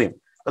hour swim.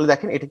 তাহলে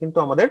দেখেন এটা কিন্তু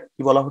আমাদের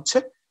কি বলা হচ্ছে,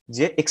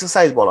 যে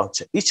এক্সারসাইজ বলা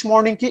হচ্ছে। ইচ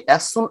মর্নিং কি,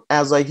 as soon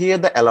as I hear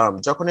the alarm,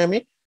 যখন আমি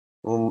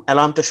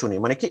অ্যালার্মটা শুনি,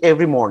 মানে কি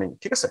এভরি মর্নিং,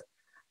 ঠিক আছে,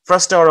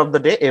 first hour of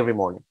the day every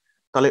morning.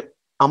 তাহলে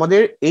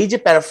আমাদের এই যে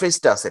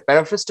প্যারাফ্রেজটা আছে,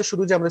 প্যারাফ্রেজটা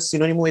শুধু যে আমাদের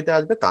সিনোনিম ওয়েতে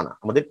আসবে তা না,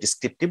 আমাদের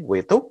ডিসক্রিপটিভ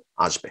ওয়েতেও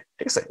আসবে,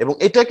 ঠিক আছে। এবং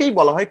এটাকেই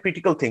বলা হয়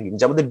ক্রিটিক্যাল থিঙ্কিং,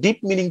 যে আমাদের ডিপ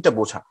মিনিংটা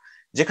বোঝা,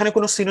 যেখানে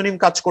কোনো সিনোনিম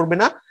কাজ করবে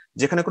না,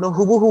 যেখানে কোনো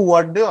হুবহু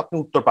ওয়ার্ড দিয়ে আপনি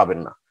উত্তর পাবেন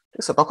না, ঠিক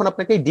আছে, তখন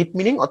আপনাকে এই ডিপ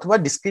মিনিং অথবা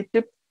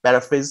ডিসক্রিপটিভ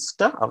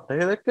প্যারাফ্রেজটা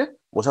আপনাদেরকে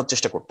বোঝার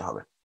চেষ্টা করতে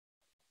হবে।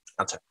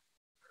 আচ্ছা,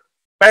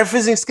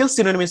 প্যারাফ্রেজিং স্কিলস,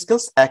 সিনোনিম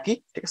স্কিলস একই,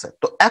 ঠিক আছে।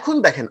 তো এখন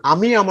দেখেন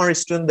আমি আমার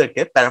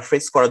স্টুডেন্টদেরকে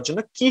প্যারাফ্রেজ করার জন্য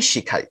কি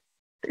শিখাই,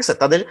 ঠিক আছে,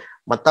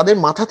 তাদের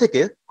মাথা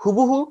থেকে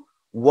হুবহু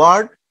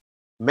ওয়ার্ড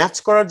ম্যাচ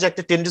করার যে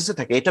একটা টেন্ডেন্সি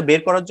থাকে, এটা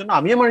বের করার জন্য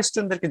আমি আমার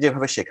স্টুডেন্টদেরকে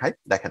যেভাবে শেখাই,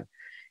 দেখেন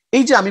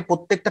এই যে আমি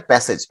প্রত্যেকটা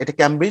প্যাসেজ, এটা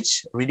ক্যামব্রিজ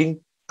রিডিং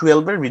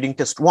 12 এর রিডিং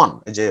টেস্ট 1,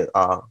 এই যে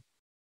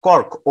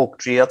কর্ক ওক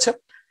ট্রি আছে,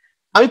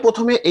 আমি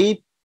প্রথমে এই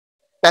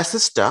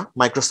প্যাসেজটা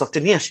মাইক্রোসফটে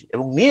নিয়ে আসি,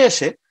 এবং নিয়ে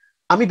এসে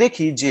আমি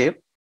দেখি যে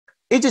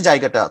এই যে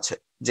জায়গাটা আছে,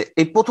 যে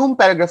এই প্রথম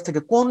প্যারাগ্রাফ থেকে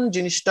কোন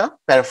জিনিসটা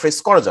প্যারাফ্রেজ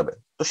করা যাবে,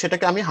 তো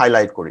সেটাকে আমি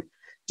হাইলাইট করি,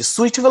 যে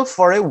suitable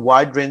for a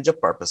wide range of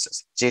purposes,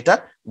 যেটা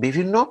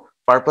বিভিন্ন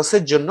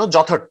পারপাসের জন্য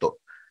যথার্থ।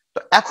 তো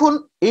এখন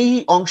এই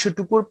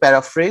অংশটুকুর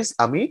প্যারাফ্রেজ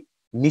আমি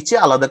নিচে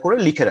আলাদা করে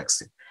লিখে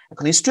রাখছি।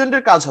 এখন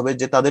স্টুডেন্টের কাজ হবে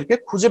যে তাদেরকে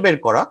খুঁজে বের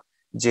করা,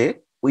 যে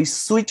ওই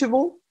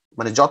সুইটেবল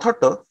মানে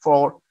যথার্থ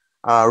ফর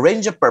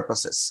রেঞ্জ অফ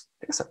পারপাসেস,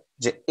 ঠিক আছে,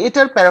 যে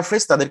এটার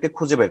প্যারাফ্রেজ তাদেরকে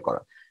খুঁজে বের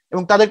করা।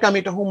 এবং তাদেরকে আমি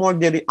এটা হোমওয়ার্ক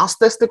দিয়ে দিই,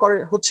 আস্তে আস্তে করে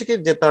হচ্ছে কি,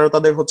 যে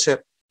তাদের হচ্ছে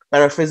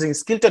প্যারাফ্রেজিং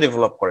স্কিলটা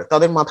ডেভেলপ করে,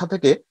 তাদের মাথা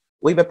থেকে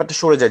ওই ব্যাপারটা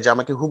সরে যায় যে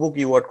আমাকে হুবহু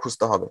কিওয়ার্ড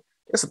খুঁজতে হবে,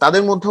 ঠিক আছে।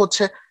 তাদের মধ্যে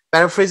হচ্ছে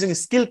প্যারাফ্রেজিং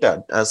স্কিলটা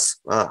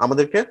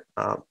আমাদেরকে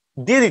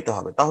দিয়ে দিতে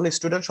হবে, তাহলে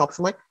স্টুডেন্ট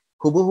সবসময়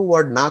হুবহু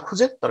ওয়ার্ড না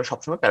খুঁজে তারা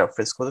সবসময়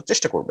প্যারাফ্রেজ খোঁজার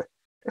চেষ্টা করবে।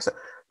 ঠিক আছে,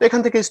 তো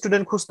এখান থেকে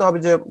স্টুডেন্ট খুঁজতে হবে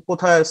যে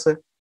কোথায় আছে,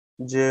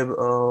 যে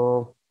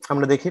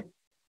আমরা দেখি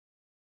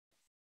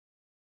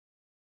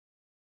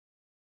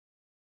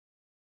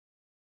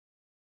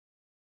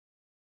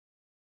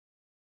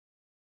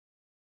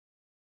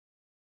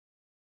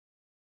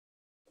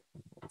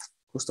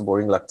খুঁজতে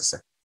বোরিং লাগতেছে।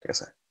 ঠিক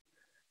আছে,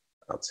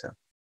 আচ্ছা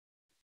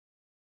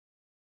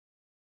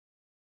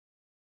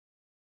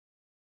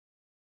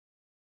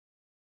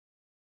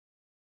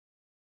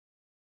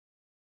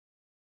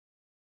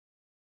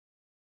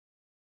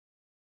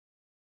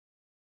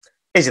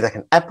এই যে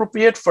দেখেন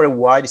appropriate for a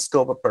wide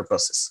scope of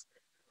purposes,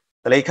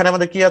 তাহলে এখানে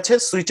আমাদের কি আছে,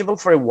 suitable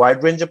for a wide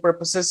range of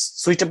purposes,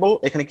 suitable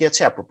এখানে কি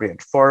আছে appropriate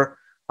for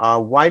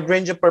wide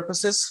range of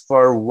purposes,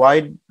 for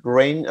wide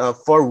range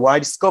for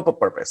wide scope of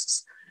purposes.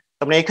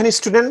 তারপরে এখানে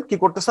স্টুডেন্ট কি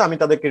করতেছে, আমি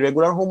তাদেরকে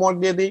রেগুলার হোমওয়ার্ক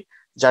দিয়ে দিই,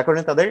 যার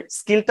কারণে তাদের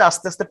স্কিলটা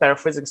আস্তে আস্তে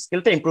প্যারাফ্রেজিং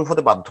স্কিলটা ইমপ্রুভ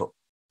হতে বাধ্য।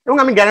 এবং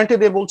আমি গ্যারান্টি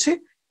দিয়ে বলছি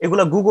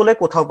এগুলা গুগলে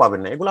কোথাও পাবেন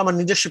না, এগুলো আমার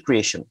নিজস্ব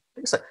ক্রিয়েশন।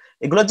 ঠিক আছে,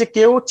 এগুলা যে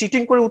কেউ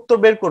চিটিং করে উত্তর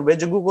বের করবে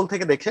যে গুগল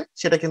থেকে দেখে,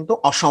 সেটা কিন্তু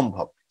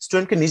অসম্ভব।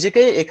 স্টুডেন্টকে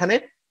নিজেকে এখানে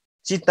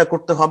চিন্তা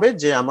করতে হবে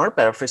যে আমার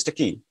প্যারাফ্রেজটা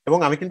কি, এবং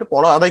আমি কিন্তু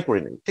পড়া আদায় করে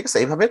নিই। ঠিক আছে,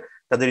 এইভাবে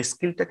তাদের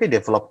স্কিলটাকে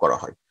ডেভেলপ করা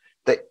হয়।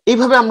 তো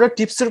এইভাবে আমরা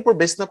টিপসের উপর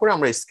বেস না করে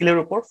আমরা স্কিলের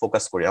উপর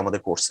ফোকাস করি আমাদের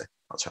কোর্সে।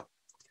 আচ্ছা,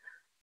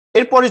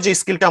 এরপরে যে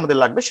স্কিলটা আমাদের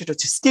লাগবে সেটা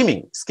হচ্ছে স্কিমিং।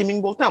 স্কিমিং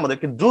বলতে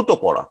আমাদেরকে দ্রুত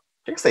পড়া।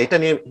 ঠিক আছে, এটা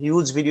নিয়ে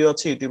হিউজ ভিডিও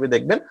আছে, ইউটিউবে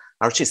দেখবেন।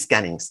 আর হচ্ছে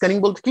স্ক্যানিং। স্ক্যানিং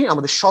বলতে কি,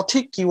 আমাদের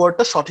সঠিক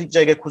কিওয়ার্ডটা সঠিক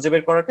জায়গায় খুঁজে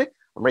বের করাকে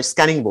আমরা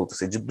স্ক্যানিং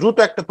বলতেছি, যে দ্রুত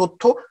একটা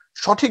তথ্য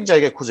সঠিক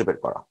জায়গায় খুঁজে বের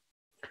করা।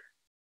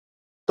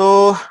 তো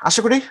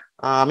আশা করি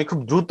আমি খুব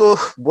দ্রুত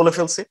বলে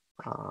ফেলছি,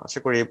 আশা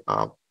করি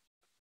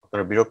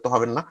আপনারা বিরক্ত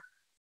হবেন না।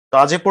 তো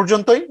আজ এ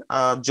পর্যন্তই।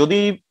 যদি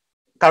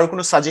কারো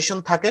কোনো সাজেশন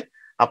থাকে,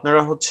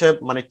 আপনারা হচ্ছে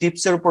মানে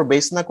টিপস এর উপর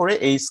বেস না করে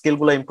এই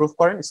স্কিলগুলো ইমপ্রুভ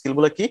করেন।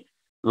 স্কিলগুলো কি,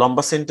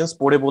 লম্বা সেন্টেন্স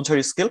পড়ে বোঝার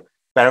স্কিল,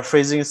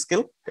 প্যারাফ্রেজিং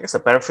স্কিল। ঠিক আছে,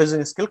 প্যারাফ্রেজিং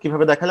স্কিল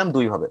কিভাবে দেখালাম,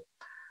 দুই ভাবে।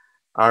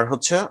 আর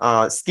হচ্ছে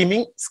স্কিমিং,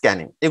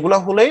 স্ক্যানিং, এগুলা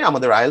হলেই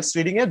আমাদের আইএলটিএস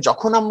রিডিং এ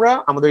যখন আমরা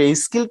আমাদের এই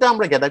স্কিলটা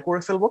আমরা গ্যাদার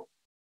করে ফেলবো,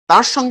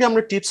 তার সঙ্গে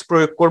আমরা টিপস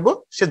প্রয়োগ করব,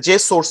 সে যে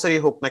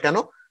সোর্সেরই হোক না কেন,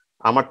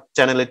 আমার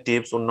চ্যানেলের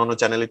টিপস, অন্যান্য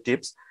চ্যানেলের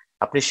টিপস,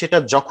 আপনি সেটা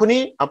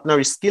যখনই আপনার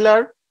স্কিল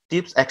আর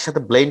টিপস একসাথে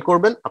ব্লেন্ড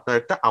করবেন, আপনার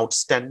একটা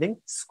আউটস্ট্যান্ডিং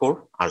স্কোর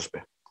আসবে,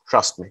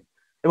 ট্রাস্ট মি।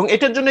 এবং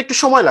এটার জন্য একটু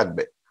সময়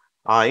লাগবে,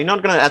 you not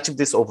gonna achieve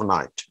this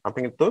overnight. আপনি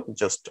কিন্তু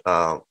জাস্ট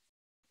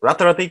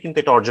রাতারাতেই কিন্তু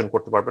এটা অর্জন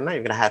করতে পারবেন না,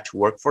 you gonna have to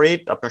work for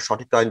it. আপনার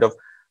সঠিক কাইন্ড অফ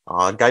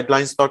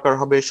গাইডলাইন্স দরকার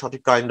হবে,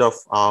 সঠিক কাইন্ড অফ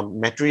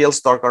ম্যাটেরিয়ালস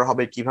দরকার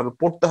হবে, কিভাবে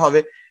পড়তে হবে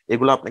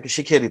এগুলো আপনাকে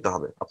শিখিয়ে দিতে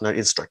হবে আপনার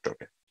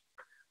ইনস্ট্রাক্টরকে।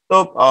 তো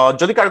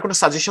যদি কারো কোনো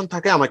সাজেশন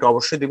থাকে আমাকে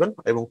অবশ্যই দিবেন,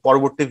 এবং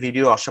পরবর্তী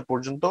ভিডিও আসা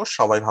পর্যন্ত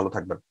সবাই ভালো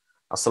থাকবেন।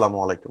 আসসালামু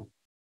আলাইকুম।